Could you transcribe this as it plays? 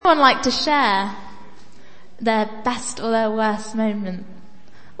anyone like to share their best or their worst moment?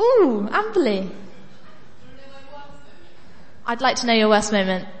 Ooh, Amberly. I'd like to know your worst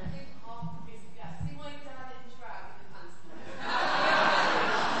moment.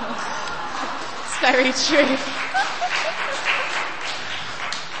 It's very true.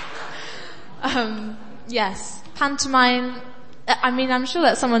 Yes, pantomime. I mean, I'm sure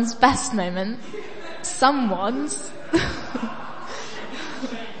that's someone's best moment. Someone's.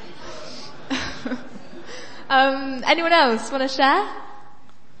 Anyone else want to share?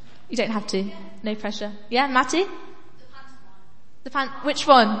 You don't have to. No pressure. Yeah, Matty? Which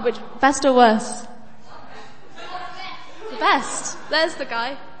one? Which, best or worst? The best. There's the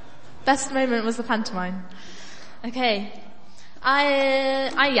guy. Best moment was the pantomime. Okay.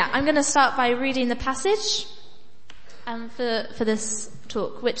 I'm going to start by reading the passage for this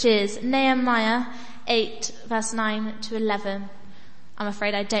talk, which is Nehemiah 8 verse 9 to 11. I'm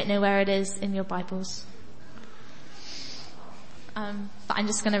afraid I don't know where it is in your Bibles. But I'm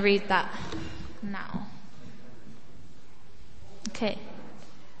just going to read that now. Okay.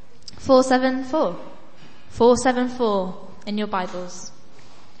 474. 474 in your Bibles.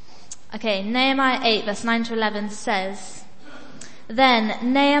 Okay, Nehemiah 8 verse 9 to 11 says,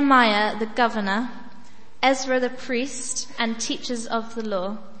 Then Nehemiah the governor, Ezra the priest and teachers of the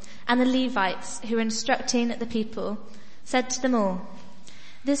law, and the Levites who were instructing the people, said to them all,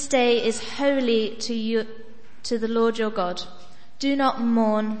 This day is holy to you, to the Lord your God. Do not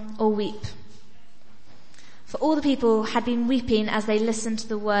mourn or weep. For all the people had been weeping as they listened to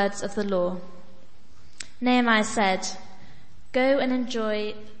the words of the law. Nehemiah said, Go and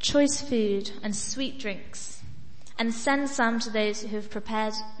enjoy choice food and sweet drinks, and send some to those who have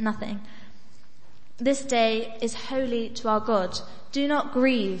prepared nothing. This day is holy to our God. Do not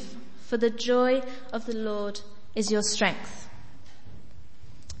grieve, for the joy of the Lord is your strength.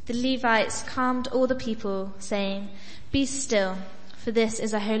 The Levites calmed all the people, saying, Be still, for this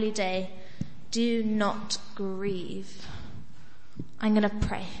is a holy day. Do not grieve. I'm going to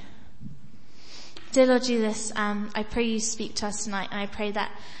pray. Dear Lord Jesus, I pray you speak to us tonight, and I pray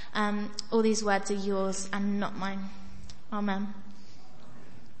that all these words are yours and not mine. Amen.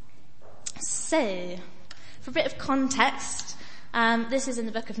 So, for a bit of context, this is in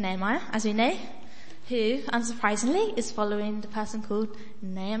the book of Nehemiah, as we know, who, unsurprisingly, is following the person called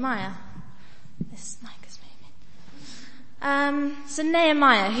Nehemiah. This mic is moving. So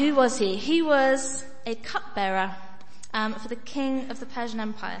Nehemiah, who was he? He was a cupbearer for the king of the Persian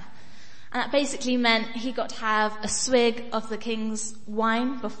Empire. And that basically meant he got to have a swig of the king's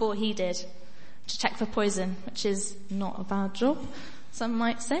wine before he did, to check for poison, which is not a bad job, some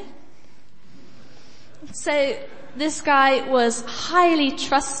might say. So this guy was highly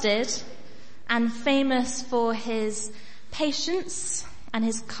trusted and famous for his patience and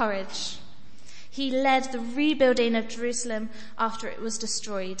his courage. He led the rebuilding of Jerusalem after it was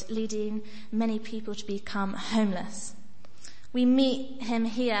destroyed, leading many people to become homeless. We meet him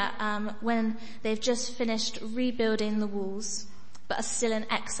here when they've just finished rebuilding the walls, but are still in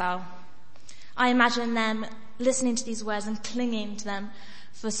exile. I imagine them listening to these words and clinging to them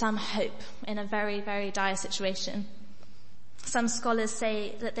for some hope in a very, very dire situation. Some scholars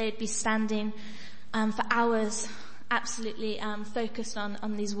say that they'd be standing for hours, absolutely focused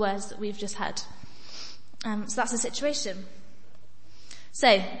on these words that we've just heard. So that's the situation.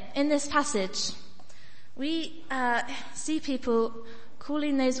 So, in this passage, we see people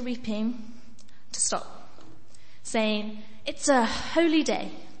calling those weeping to stop, saying, It's a holy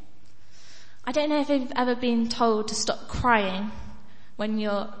day. I don't know if you've ever been told to stop crying when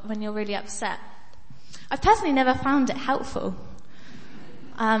you're really upset. I've personally never found it helpful.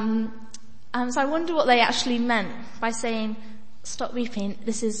 So I wonder what they actually meant by saying, stop weeping,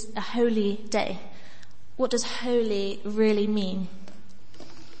 this is a holy day. What does holy really mean?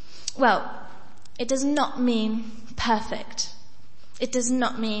 Well, it does not mean perfect. It does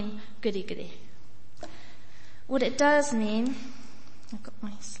not mean goody-goody. What it does mean, I've got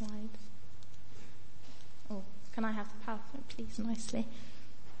my slides. Oh, can I have the PowerPoint, please, nicely?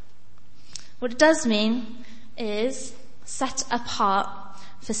 What it does mean is set apart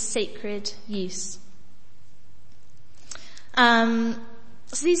for sacred use. So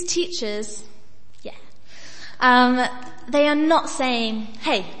these teachers, they are not saying,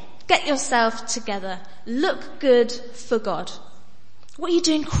 hey, get yourself together, look good for God. What are you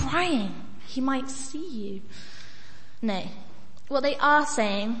doing crying? He might see you. No. What they are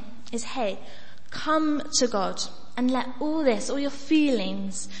saying is, hey, come to God and let all this, all your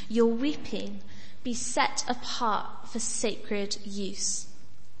feelings, your weeping, be set apart for sacred use.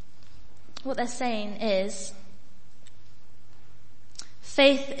 What they're saying is,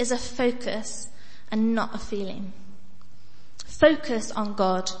 Faith is a focus and not a feeling. Focus on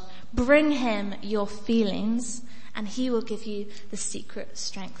God. Bring him your feelings and he will give you the secret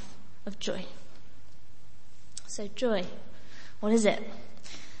strength of joy. So joy, what is it?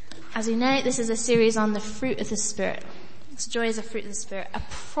 As you know, this is a series on the fruit of the Spirit. So joy is a fruit of the Spirit, a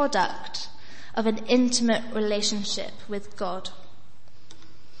product of an intimate relationship with God.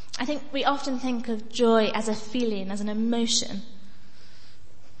 I think we often think of joy as a feeling, as an emotion,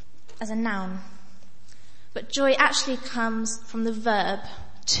 as a noun. But joy actually comes from the verb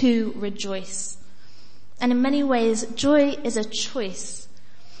to rejoice. And in many ways, joy is a choice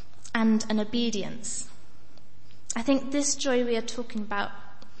and an obedience. I think this joy we are talking about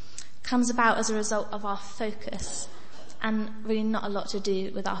comes about as a result of our focus and really not a lot to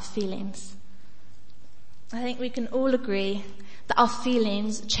do with our feelings. I think we can all agree that our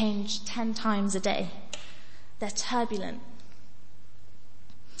feelings change 10 times a day. They're turbulent.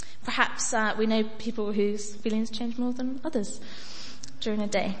 Perhaps we know people whose feelings change more than others during a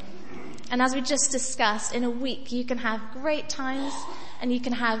day. And as we just discussed, in a week you can have great times and you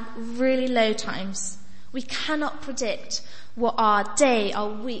can have really low times. We cannot predict what our day, our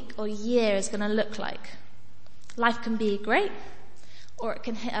week or year is going to look like. Life can be great or it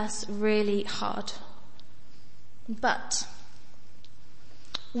can hit us really hard. But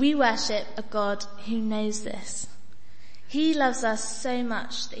we worship a God who knows this. He loves us so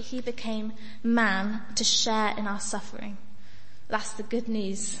much that he became man to share in our suffering. That's the good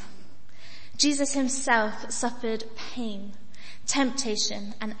news. Jesus himself suffered pain,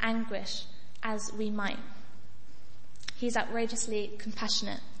 temptation and anguish as we might. He's outrageously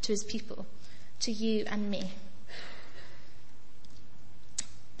compassionate to his people, to you and me.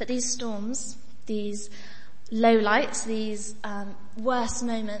 But these storms, these lowlights, these worst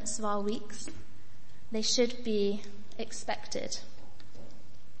moments of our weeks, they should be expected.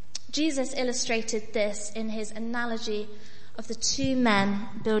 Jesus illustrated this in his analogy of the two men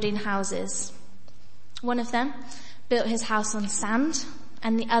building houses. One of them built his house on sand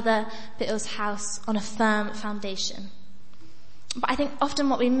and the other built his house on a firm foundation. But I think often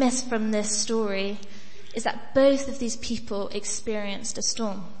what we miss from this story is that both of these people experienced a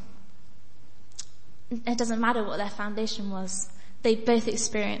storm. It doesn't matter what their foundation was. They both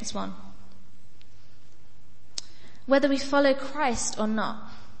experienced one. Whether we follow Christ or not,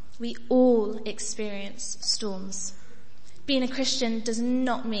 we all experience storms. Being a Christian does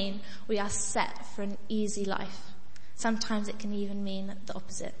not mean we are set for an easy life. Sometimes it can even mean the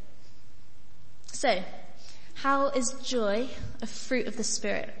opposite. So, how is joy a fruit of the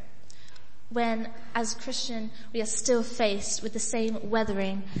Spirit when, as Christian, we are still faced with the same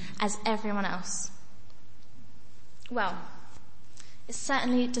weathering as everyone else? Well, it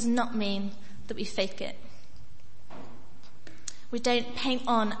certainly does not mean that we fake it. We don't paint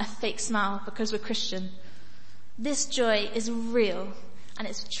on a fake smile because we're Christian. This joy is real and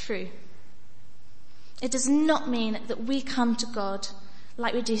it's true. It does not mean that we come to God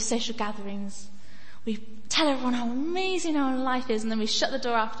like we do social gatherings. We tell everyone how amazing our life is and then we shut the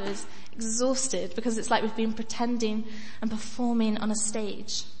door afterwards exhausted because it's like we've been pretending and performing on a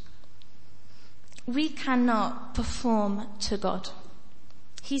stage. We cannot perform to God.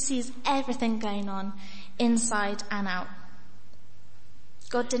 He sees everything going on inside and out.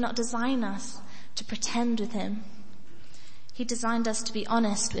 God did not design us to pretend with him. He designed us to be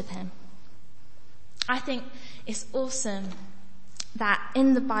honest with him. I think it's awesome that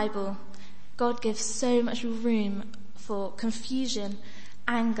in the Bible, God gives so much room for confusion,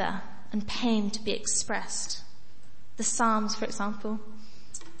 anger, and pain to be expressed. The Psalms, for example,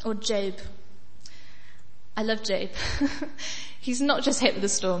 or Job. I love Job. He's not just hit with a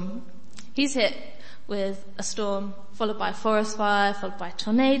storm. He's hit with a storm followed by a forest fire, followed by a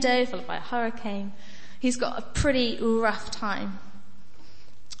tornado, followed by a hurricane. He's got a pretty rough time.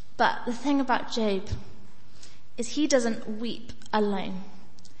 But the thing about Job is he doesn't weep alone.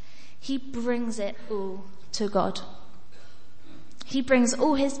 He brings it all to God. He brings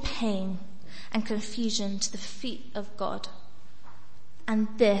all his pain and confusion to the feet of God. And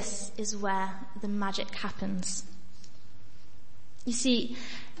this is where the magic happens. You see,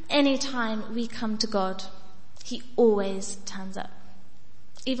 anytime we come to God, he always turns up.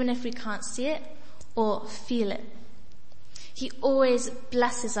 Even if we can't see it or feel it. He always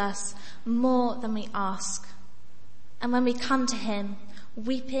blesses us more than we ask. And when we come to him,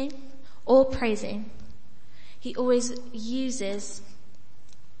 weeping or praising, he always uses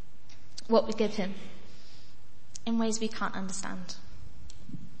what we give him in ways we can't understand.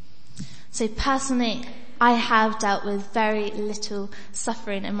 So personally, I have dealt with very little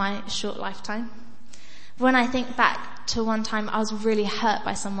suffering in my short lifetime. When I think back to one time I was really hurt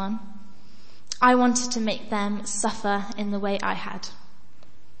by someone. I wanted to make them suffer in the way I had.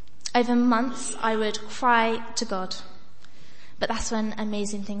 Over months, I would cry to God, but that's when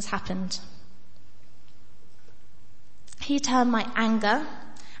amazing things happened. He turned my anger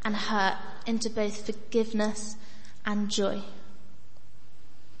and hurt into both forgiveness and joy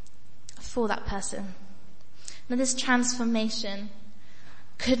for that person. Now, this transformation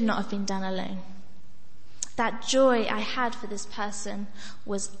could not have been done alone. That joy I had for this person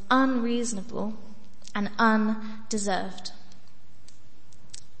was unreasonable and undeserved.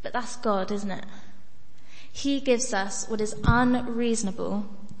 But that's God, isn't it? He gives us what is unreasonable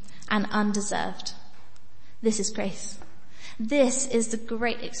and undeserved. This is grace. This is the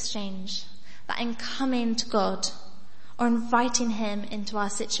great exchange, that in coming to God or inviting him into our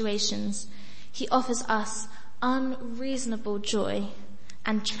situations, he offers us unreasonable joy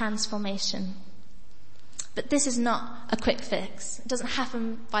and transformation. But this is not a quick fix. It doesn't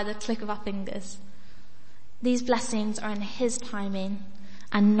happen by the click of our fingers. These blessings are in his timing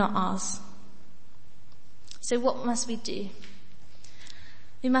and not ours. So what must we do?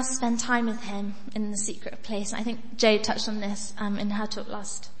 We must spend time with him in the secret place. I think Jo touched on this in her talk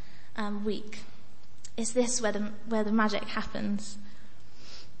last week. Is this where the magic happens?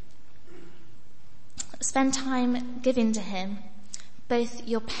 Spend time giving to him both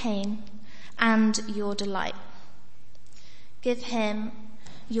your pain and your delight. Give him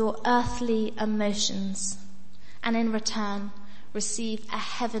your earthly emotions, and in return receive a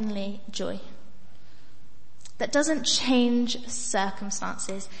heavenly joy that doesn't change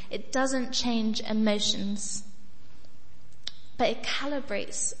circumstances. It doesn't change emotions, but it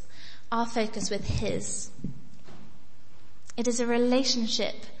calibrates our focus with his. It is a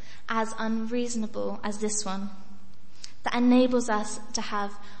relationship as unreasonable as this one that enables us to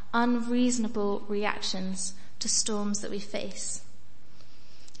have unreasonable reactions to storms that we face.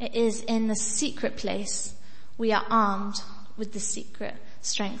 It is in the secret place we are armed with the secret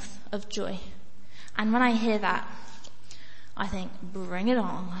strength of joy. And when I hear that, I think, bring it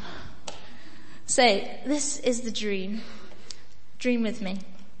on. So this is the dream. Dream with me.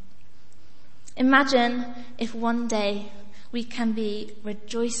 Imagine if one day we can be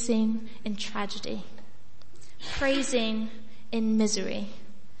rejoicing in tragedy, praising in misery,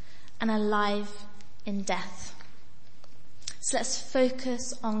 and alive in death. So let's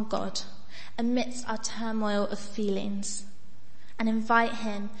focus on God amidst our turmoil of feelings and invite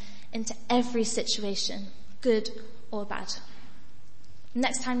him into every situation, good or bad.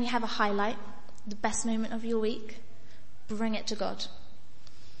 Next time you have a highlight, the best moment of your week, bring it to God.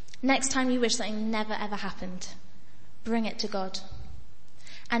 Next time you wish something never ever happened, bring it to God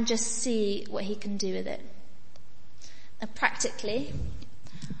and just see what he can do with it. And practically,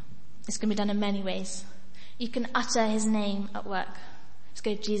 it's going to be done in many ways. You can utter his name at work. Just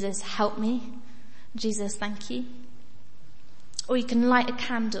go, Jesus, help me. Jesus, thank you. Or you can light a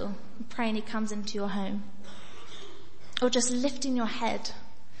candle and pray and he comes into your home. Or just lifting your head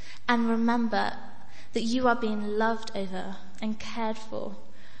and remember that you are being loved over and cared for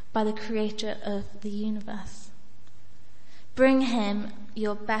by the creator of the universe. Bring him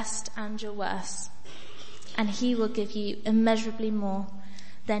your best and your worst, and he will give you immeasurably more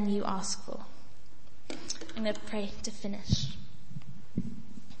than you ask for. I'm going to pray to finish.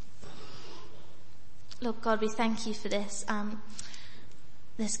 Lord God, we thank you for this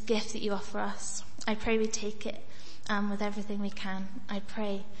gift that you offer us. I pray we take it with everything we can. I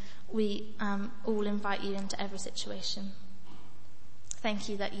pray we all invite you into every situation. Thank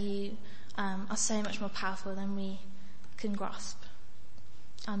you that you are so much more powerful than we can grasp.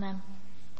 Amen.